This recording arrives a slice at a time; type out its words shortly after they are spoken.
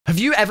Have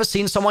you ever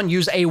seen someone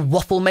use a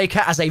Waffle-Maker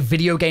as a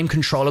video game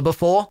controller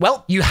before?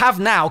 Well, you have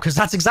now, because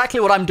that's exactly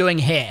what I'm doing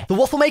here. The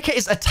Waffle-Maker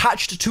is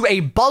attached to a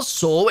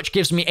buzzsaw, which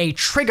gives me a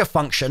trigger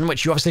function,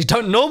 which you obviously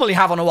don't normally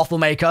have on a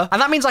Waffle-Maker, and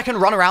that means I can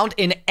run around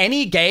in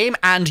any game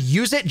and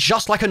use it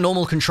just like a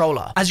normal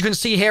controller. As you can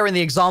see here in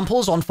the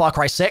examples on Far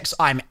Cry 6,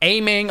 I'm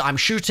aiming, I'm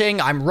shooting,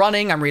 I'm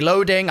running, I'm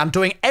reloading, I'm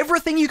doing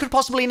everything you could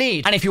possibly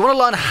need. And if you want to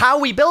learn how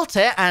we built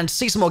it and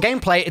see some more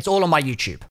gameplay, it's all on my YouTube.